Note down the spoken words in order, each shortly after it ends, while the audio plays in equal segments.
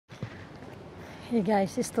Hey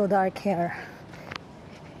guys, it's still dark here.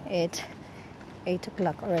 It's 8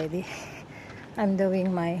 o'clock already. I'm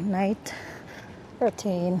doing my night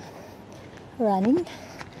routine running.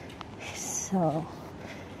 So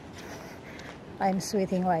I'm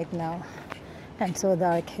sweating right now and so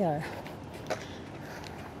dark here.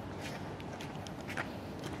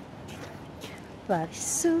 But it's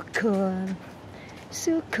so cool.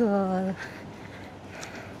 So cool.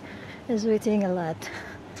 I'm sweating a lot.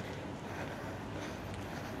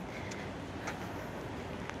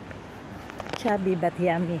 Chubby but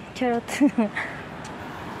yummy. Charot.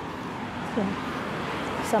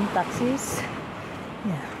 Some taxis.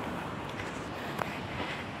 Yeah.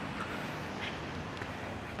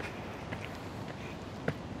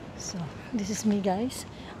 So this is me, guys.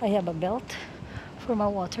 I have a belt for my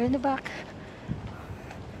water in the back.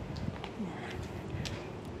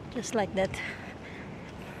 Just like that.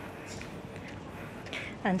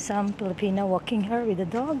 And some Filipino walking here with the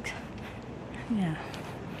dog. Yeah.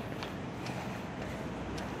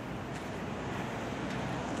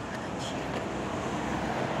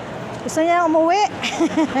 Gusto niya umuwi.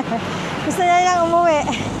 Gusto niya umuwi.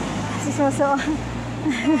 Si Soso.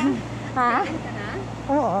 Ha?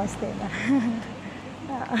 Oo, stay na.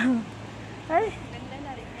 Ay.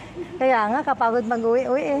 Kaya nga, kapagod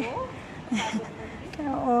mag-uwi-uwi eh.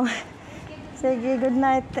 Oo. Sige, good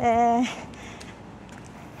night eh.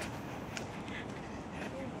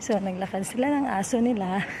 So, naglakad sila ng aso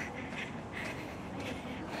nila.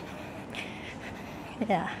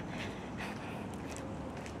 Yeah.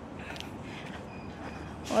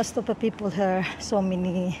 Most of the people here, so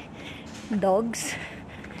many dogs.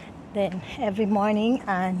 Then every morning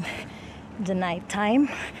and the night time,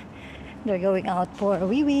 they're going out for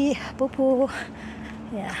wee wee, poo poo.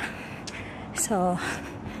 Yeah. So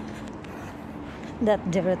that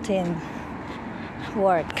the routine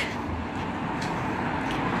work.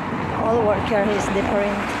 All work here is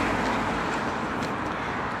different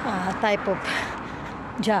type of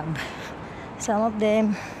job. Some of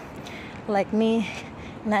them, like me,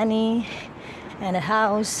 nanny and a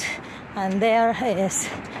house, and there is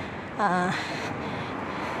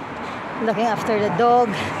looking after the dog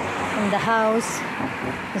in the house.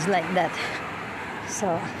 It's like that.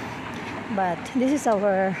 So but this is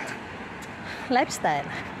our lifestyle.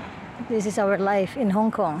 This is our life in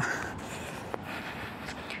Hong Kong.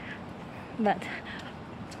 But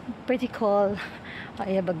pretty cool. I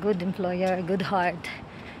have a good employer, a good heart.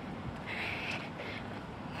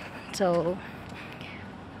 So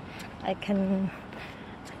I can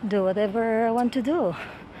do whatever I want to do,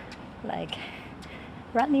 like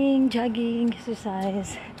running, jogging,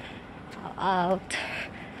 exercise, out,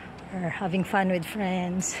 or having fun with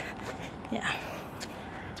friends. Yeah.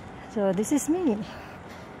 So this is me.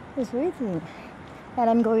 Just waiting, and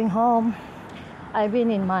I'm going home. I've been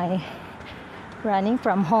in my running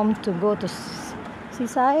from home to go to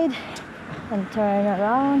seaside and turn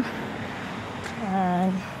around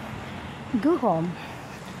and go home.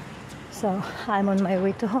 So I'm on my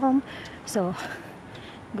way to home. So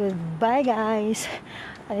goodbye, guys.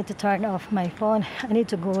 I need to turn off my phone. I need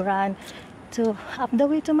to go run to up the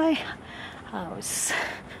way to my house.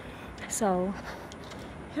 So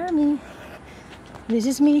hear me. This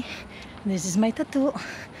is me. This is my tattoo.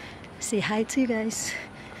 Say hi to you guys.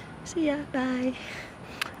 See ya. Bye.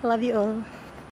 Love you all.